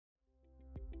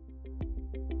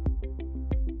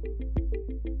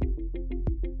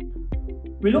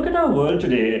We look at our world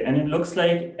today and it looks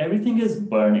like everything is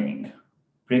burning,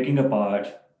 breaking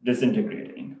apart,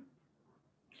 disintegrating.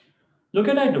 Look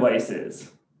at our devices.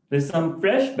 There's some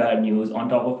fresh bad news on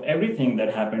top of everything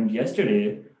that happened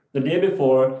yesterday, the day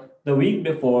before, the week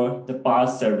before, the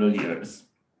past several years.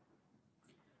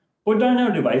 Put down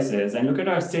our devices and look at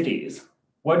our cities.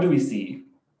 What do we see?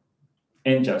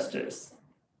 Injustice.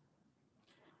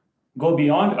 Go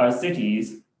beyond our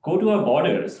cities, go to our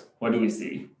borders. What do we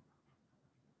see?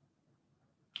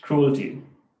 Cruelty.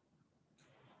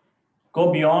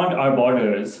 Go beyond our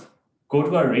borders, go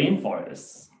to our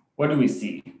rainforests. What do we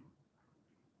see?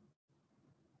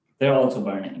 They're also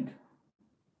burning.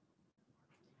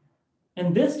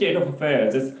 In this state of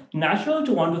affairs, it's natural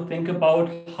to want to think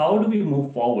about how do we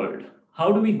move forward?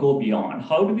 How do we go beyond?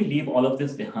 How do we leave all of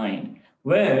this behind?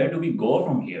 Where do we go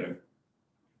from here?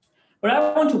 But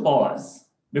I want to pause.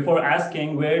 Before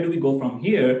asking where do we go from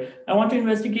here, I want to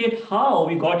investigate how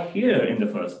we got here in the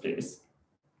first place.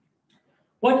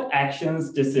 What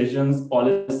actions, decisions,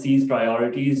 policies,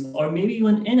 priorities, or maybe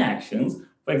even inactions,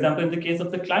 for example, in the case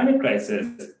of the climate crisis,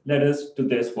 led us to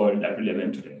this world that we live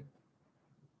in today?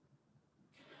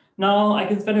 Now, I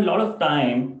can spend a lot of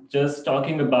time just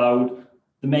talking about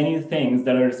the many things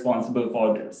that are responsible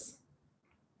for this.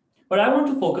 But I want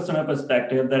to focus on a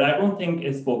perspective that I don't think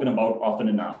is spoken about often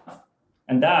enough,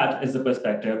 and that is the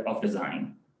perspective of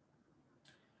design.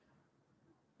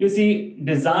 You see,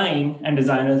 design and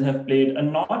designers have played a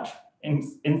not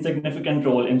insignificant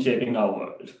role in shaping our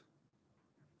world.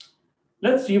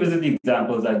 Let's revisit the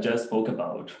examples I just spoke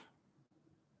about.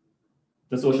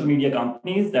 The social media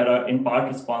companies that are in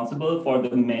part responsible for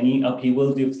the many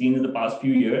upheavals we've seen in the past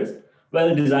few years,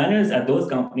 well, designers at those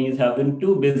companies have been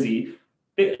too busy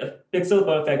pixel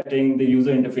perfecting the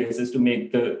user interfaces to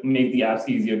make the apps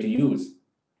easier to use.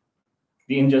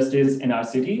 The injustice in our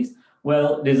cities,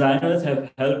 well, designers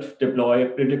have helped deploy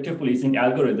predictive policing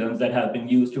algorithms that have been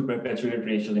used to perpetuate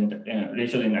racial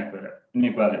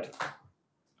inequality.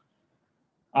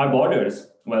 Our borders,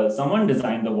 well, someone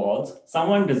designed the walls,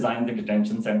 someone designed the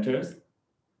detention centers,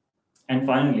 and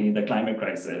finally, the climate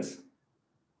crisis.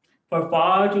 For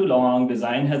far too long,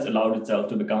 design has allowed itself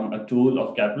to become a tool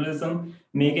of capitalism,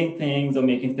 making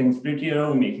things prettier,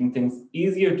 or making things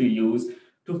easier to use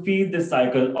to feed this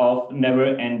cycle of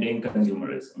never-ending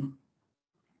consumerism.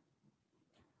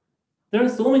 There are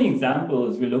so many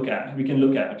examples we can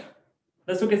look at.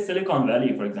 Let's look at Silicon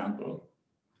Valley, for example,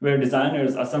 where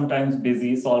designers are sometimes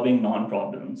busy solving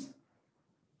non-problems.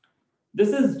 This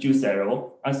is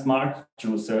Juicero, a smart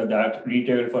juicer that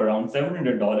retailed for around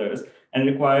 $700 and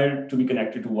required to be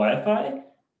connected to Wi-Fi,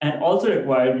 and also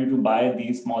required you to buy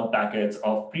these small packets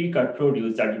of pre-cut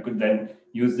produce that you could then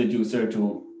use the juicer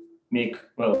to make,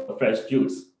 well, fresh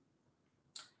juice.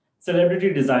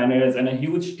 Celebrity designers and a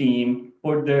huge team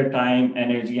put their time,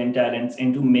 energy, and talents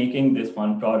into making this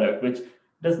one product, which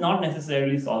does not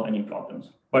necessarily solve any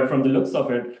problems. But from the looks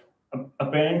of it,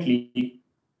 apparently,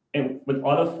 with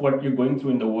all of what you're going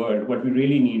through in the world, what we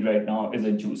really need right now is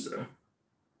a juicer.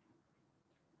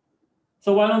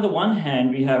 So while on the one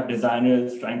hand, we have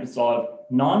designers trying to solve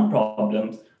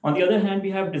non-problems, on the other hand,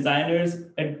 we have designers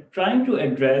trying to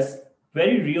address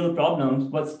very real problems,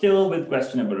 but still with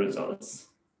questionable results.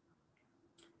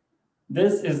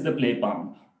 This is the play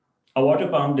pump, a water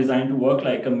pump designed to work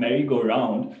like a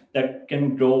merry-go-round that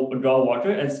can draw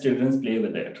water as children play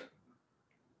with it.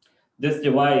 This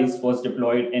device was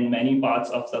deployed in many parts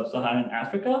of sub-Saharan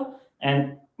Africa,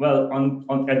 and well,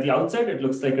 at the outset, it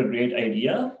looks like a great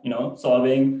idea,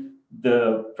 solving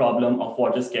the problem of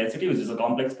water scarcity, which is a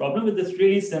complex problem, with this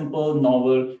really simple,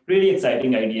 novel, really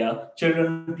exciting idea: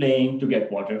 children playing to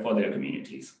get water for their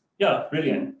communities. Yeah,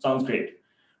 brilliant, sounds great.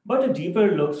 But a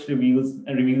deeper look reveals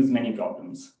many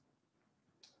problems.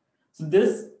 So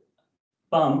this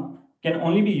pump can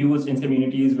only be used in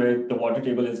communities where the water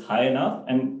table is high enough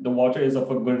and the water is of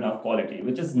a good enough quality,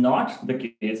 which is not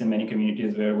the case in many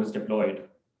communities where it was deployed.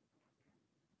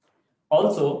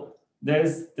 Also,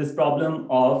 there's this problem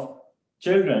of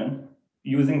children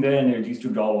using their energies to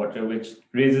draw water, which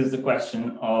raises the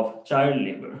question of child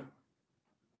labor.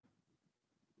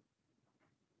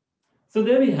 So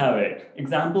there we have it,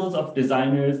 examples of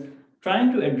designers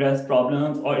trying to address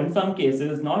problems, or in some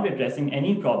cases, not addressing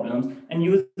any problems and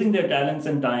using their talents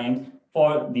and time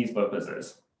for these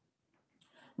purposes.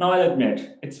 Now, I'll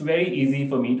admit, it's very easy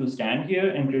for me to stand here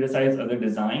and criticize other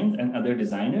designs and other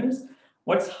designers.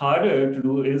 What's harder to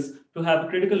do is to have a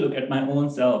critical look at my own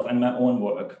self and my own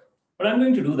work. But I'm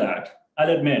going to do that. I'll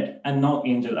admit, I'm not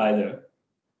Angel either.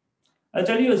 I'll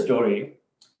tell you a story.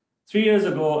 3 years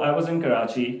ago, I was in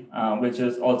Karachi, which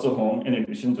is also home in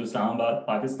addition to Islamabad,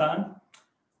 Pakistan.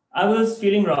 I was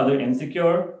feeling rather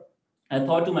insecure. I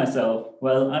thought to myself,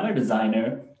 well, I'm a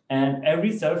designer, and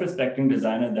every self respecting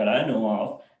designer that I know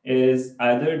of is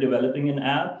either developing an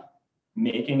app,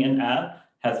 making an app,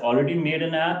 has already made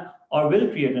an app, or will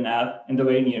create an app in the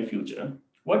very near future.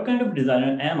 What kind of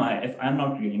designer am I if I'm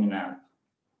not creating an app?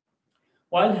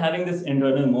 While having this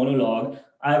internal monologue,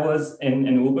 I was in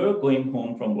an Uber going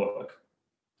home from work.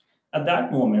 At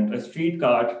that moment, a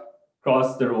streetcar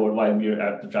crossed the road while we were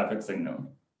at the traffic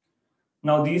signal.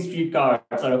 Now, these streetcars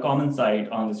are a common sight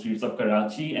on the streets of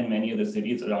Karachi and many other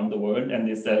cities around the world, and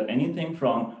they sell anything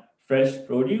from fresh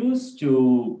produce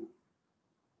to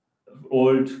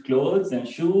old clothes and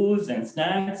shoes and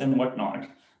snacks and whatnot.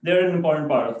 They're an important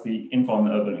part of the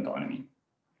informal urban economy.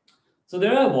 So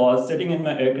there I was sitting in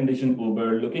my air conditioned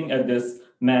Uber, looking at this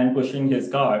man pushing his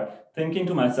car, thinking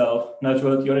to myself,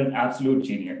 Najwat, you're an absolute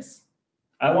genius.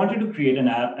 I wanted to create an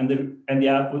app, and the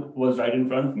app was right in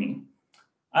front of me.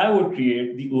 I would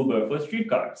create the Uber for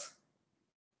streetcars.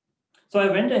 So I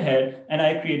went ahead and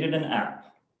I created an app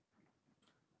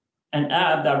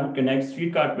that would connect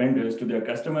streetcar vendors to their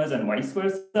customers and vice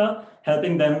versa,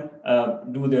 helping them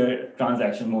do their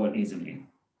transaction more easily.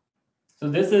 So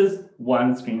this is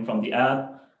one screen from the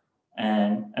app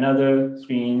and another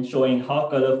screen showing how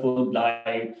colorful,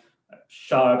 bright,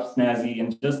 sharp, snazzy,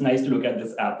 and just nice to look at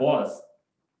this app was.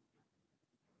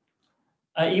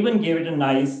 I even gave it a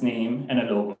nice name and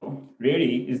a logo.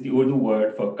 Really is the Urdu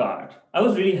word for card. I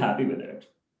was really happy with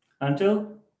it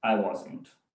until I wasn't.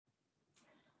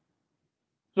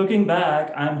 Looking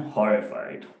back, I'm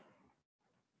horrified.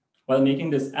 While making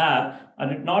this app, I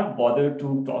did not bother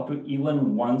to talk to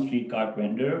even one streetcar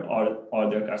vendor or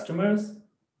their customers.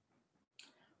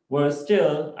 Worse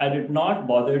still, I did not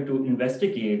bother to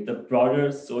investigate the broader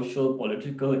social,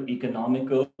 political,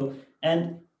 economical,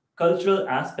 and cultural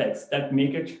aspects that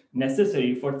make it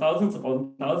necessary for thousands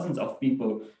upon thousands of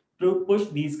people to push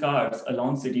these cars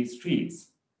along city streets,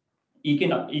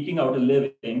 eking out a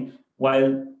living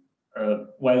while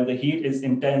the heat is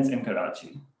intense in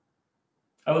Karachi.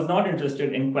 I was not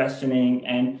interested in questioning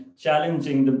and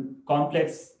challenging the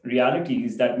complex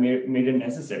realities that made it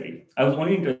necessary. I was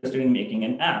only interested in making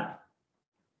an app.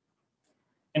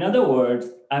 In other words,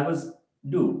 I was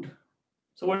duped.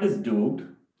 So, what is duped?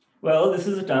 Well, this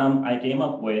is a term I came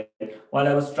up with while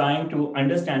I was trying to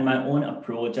understand my own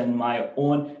approach and my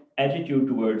own attitude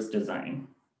towards design.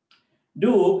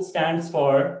 DOOP stands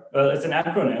for, well, it's an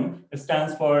acronym. It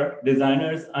stands for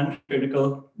Designers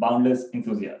Uncritical Boundless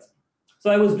Enthusiasm.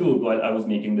 So I was duped while I was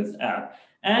making this app.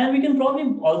 And we can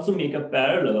probably also make a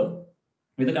parallel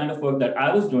with the kind of work that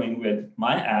I was doing with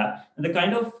my app and the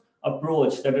kind of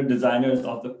approach that the designers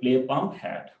of the Play Pump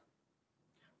had.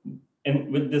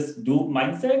 And with this dupe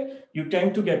mindset, you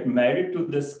tend to get married to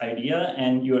this idea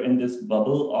and you're in this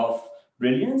bubble of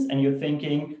brilliance and you're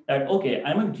thinking that, okay,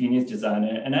 I'm a genius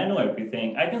designer and I know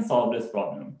everything. I can solve this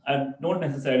problem. I don't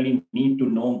necessarily need to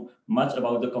know much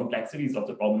about the complexities of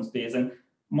the problem space and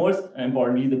more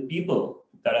importantly, the people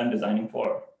that I'm designing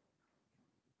for.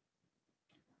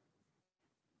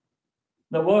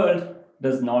 The world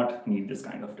does not need this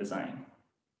kind of design.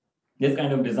 This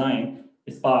kind of design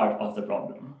is part of the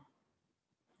problem.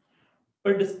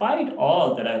 But despite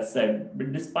all that I've said,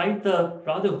 but despite the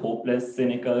rather hopeless,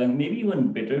 cynical, and maybe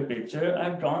even bitter picture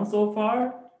I've drawn so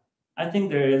far, I think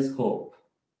there is hope.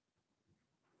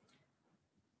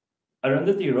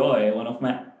 Arundhati Roy, one of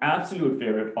my absolute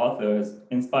favorite authors,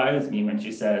 inspires me when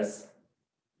she says,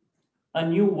 "A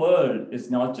new world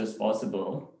is not just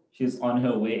possible, she's on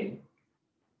her way.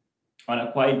 On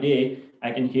a quiet day,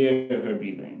 I can hear her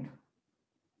breathing."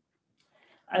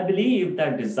 I believe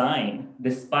that design,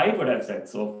 despite what I've said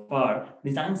so far,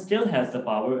 design still has the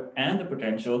power and the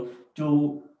potential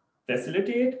to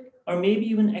facilitate or maybe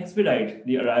even expedite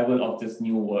the arrival of this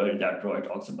new world that Roy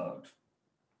talks about.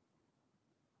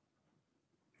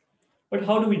 But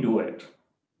how do we do it?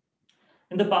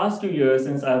 In the past 2 years,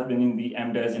 since I've been in the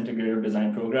MDes Integrative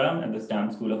Design program at the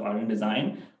Stamp School of Art and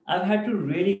Design, I've had to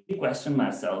really question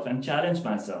myself and challenge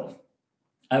myself.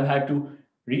 I've had to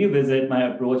revisit my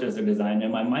approach as a designer,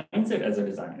 my mindset as a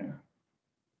designer.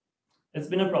 It's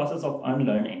been a process of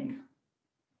unlearning.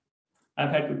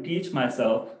 I've had to teach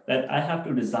myself that I have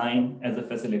to design as a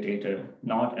facilitator,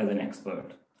 not as an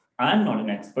expert. I'm not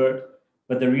an expert,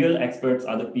 but the real experts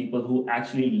are the people who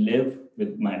actually live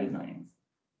with my designs,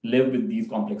 live with these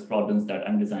complex problems that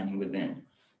I'm designing within.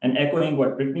 And echoing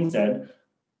what Brittany said,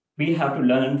 we have to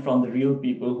learn from the real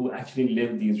people who actually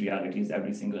live these realities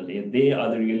every single day. They are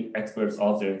the real experts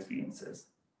of their experiences.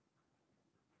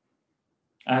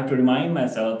 I have to remind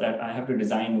myself that I have to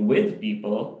design with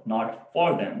people, not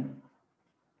for them.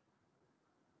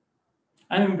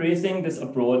 I'm embracing this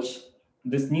approach,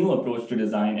 this new approach to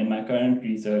design in my current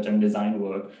research and design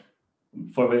work,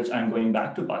 for which I'm going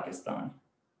back to Pakistan.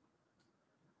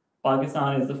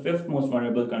 Pakistan is the fifth most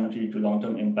vulnerable country to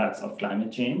long-term impacts of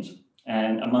climate change.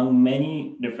 And among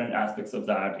many different aspects of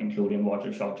that, including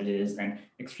water shortages and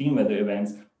extreme weather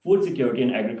events, food security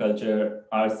and agriculture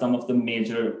are some of the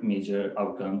major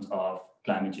outcomes of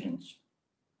climate change.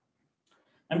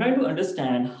 I'm trying to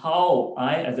understand how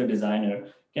I, as a designer,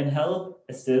 can help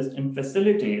assist and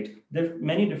facilitate the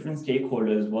many different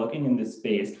stakeholders working in this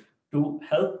space to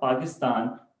help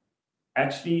Pakistan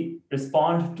actually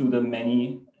respond to the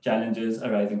many challenges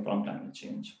arising from climate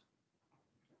change.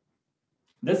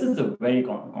 This is a very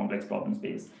complex problem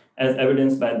space, as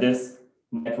evidenced by this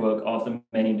network of the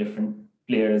many different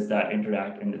players that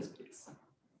interact in this space.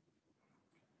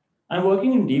 I'm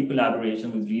working in deep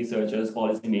collaboration with researchers,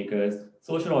 policymakers,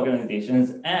 social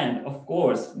organizations, and of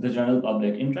course, the general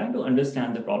public in trying to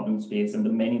understand the problem space and the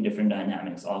many different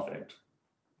dynamics of it.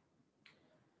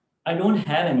 I don't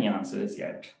have any answers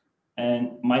yet,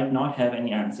 and might not have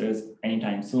any answers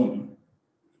anytime soon.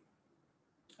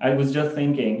 I was just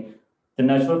thinking, the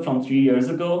Najwat from 3 years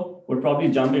ago would probably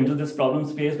jump into this problem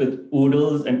space with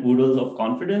oodles and oodles of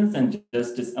confidence and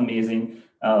just this amazing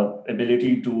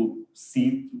ability to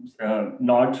see,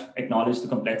 not acknowledge the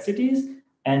complexities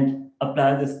and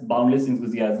apply this boundless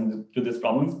enthusiasm to this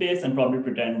problem space and probably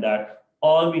pretend that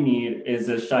all we need is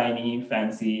a shiny,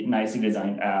 fancy, nicely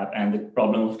designed app and the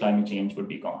problem of climate change would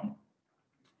be gone.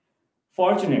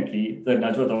 Fortunately, the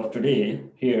Najwat of today,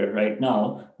 here, right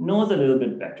now, knows a little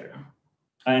bit better.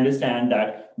 I understand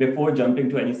that before jumping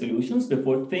to any solutions,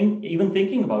 before even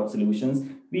thinking about solutions,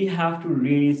 we have to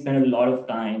really spend a lot of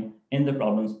time in the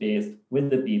problem space with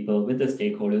the people, with the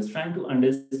stakeholders, trying to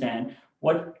understand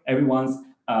what everyone's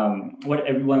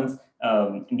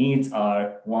needs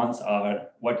are, wants are,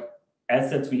 what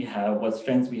assets we have, what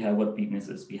strengths we have, what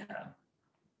weaknesses we have.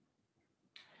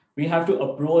 We have to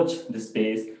approach the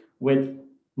space with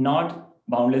not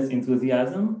boundless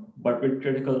enthusiasm, but with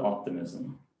critical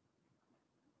optimism.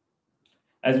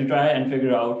 As we try and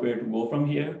figure out where to go from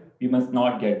here, we must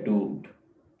not get doomed.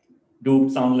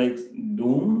 Doomed sounds like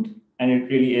doomed, and it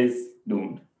really is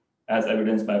doomed, as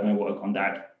evidenced by my work on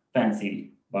that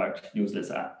fancy but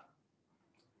useless app.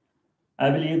 I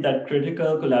believe that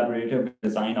critical collaborative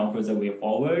design offers a way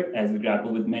forward as we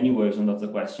grapple with many versions of the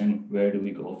question, where do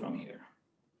we go from here?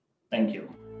 Thank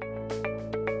you.